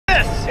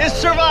is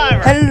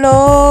Survivor.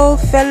 Hello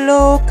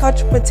fellow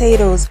couch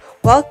potatoes,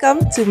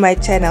 welcome to my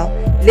channel.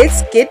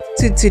 Let's get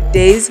to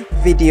today's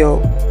video.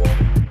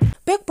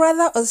 Big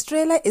Brother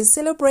Australia is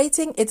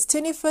celebrating its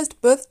 21st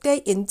birthday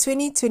in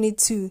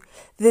 2022.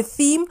 The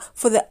theme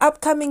for the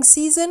upcoming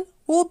season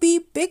will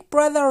be Big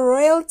Brother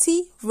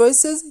royalty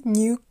versus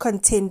new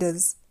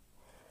contenders.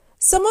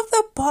 Some of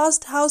the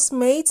past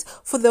housemates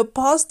for the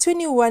past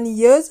 21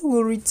 years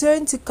will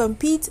return to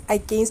compete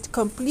against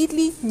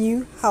completely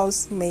new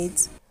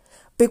housemates.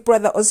 Big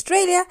Brother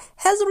Australia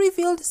has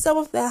revealed some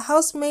of the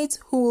housemates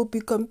who will be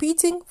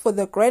competing for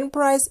the grand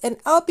prize, and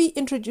I'll be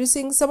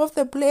introducing some of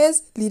the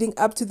players leading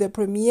up to the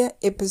premiere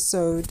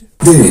episode.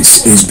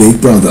 This is Big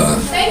Brother.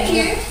 Thank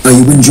you. Are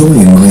you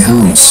enjoying my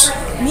house?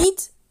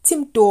 Meet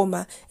Tim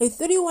Dormer, a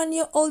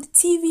 31-year-old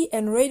TV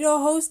and radio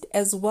host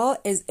as well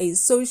as a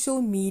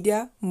social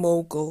media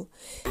mogul.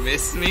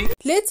 Miss me?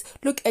 Let's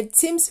look at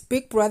Tim's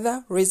Big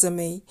Brother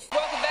resume.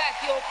 Welcome back.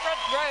 Your front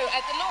row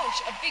at the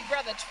launch of Big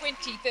Brother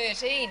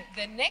 2013.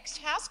 The next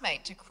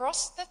housemate to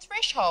cross the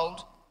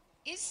threshold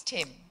is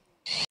Tim.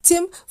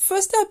 Tim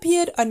first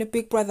appeared on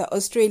Big Brother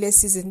Australia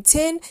Season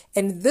 10,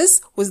 and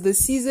this was the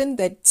season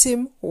that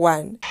Tim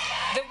won.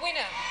 The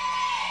winner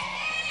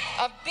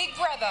of Big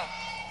Brother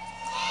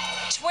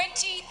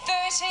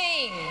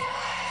 2013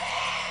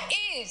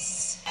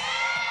 is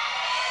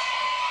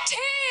Tim.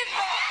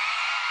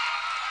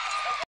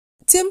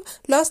 Tim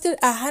lasted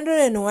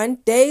 101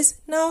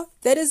 days. Now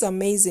that is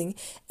amazing.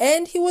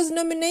 And he was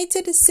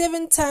nominated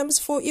 7 times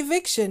for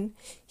eviction.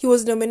 He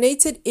was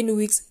nominated in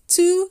weeks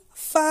 2,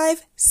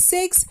 5,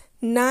 6,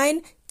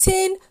 9,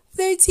 10,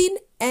 13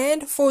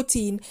 and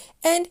 14.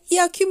 And he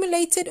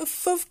accumulated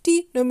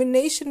 50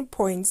 nomination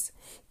points.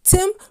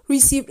 Tim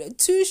received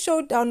 2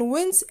 showdown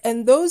wins,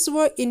 and those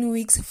were in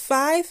weeks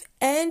 5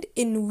 and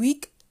in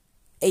week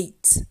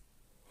 8.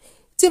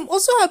 Tim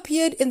also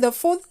appeared in the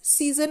 4th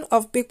season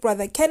of Big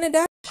Brother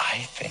Canada. I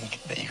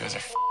think that you guys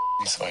are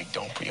so I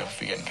don't put you up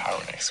if we get in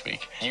power next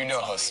week. You know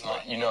how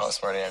smart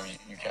I am.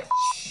 You can't.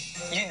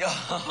 You know.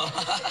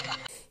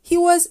 He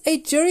was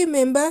a jury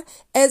member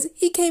as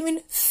he came in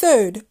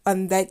 3rd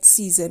on that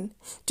season.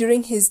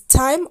 During his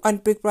time on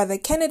Big Brother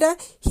Canada,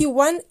 he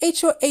won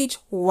HOH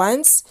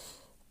once,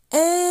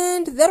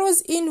 and that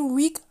was in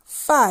week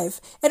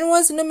 5, and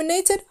was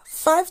nominated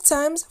 5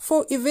 times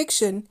for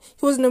eviction.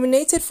 He was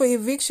nominated for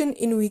eviction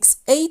in weeks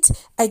 8,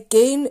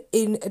 again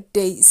in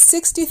day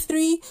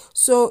 63.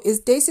 So is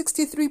day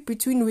 63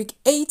 between week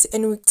 8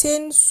 and week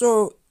 10?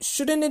 So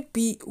shouldn't it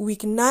be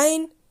week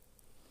 9?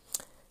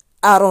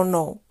 I don't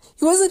know.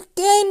 He was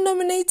again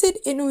nominated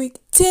in week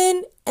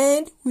 10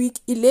 and week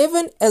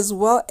 11 as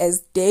well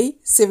as day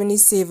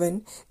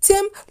 77.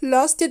 Tim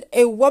lasted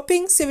a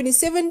whopping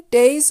 77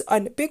 days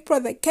on Big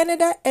Brother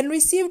Canada and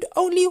received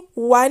only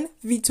 1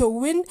 veto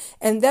win,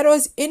 and that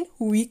was in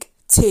week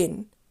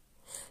 10.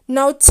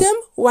 Now Tim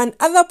won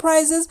other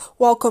prizes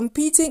while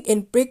competing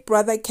in Big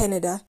Brother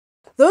Canada.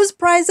 Those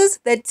prizes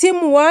that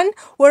Tim won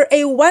were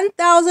a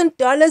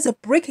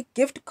 $1,000 brick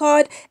gift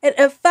card and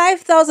a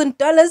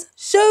 $5,000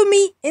 Show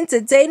Me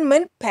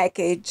Entertainment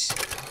package.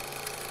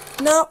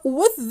 Now,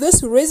 with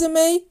this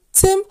resume,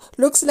 Tim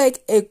looks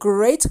like a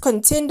great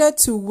contender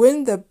to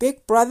win the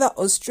Big Brother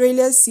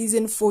Australia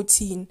Season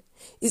 14.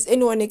 Is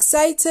anyone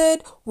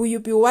excited? Will you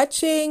be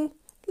watching?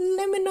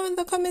 Let me know in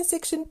the comment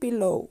section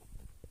below.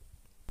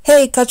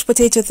 Hey Couch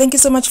Potato, thank you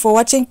so much for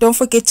watching. Don't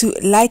forget to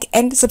like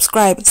and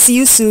subscribe. See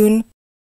you soon.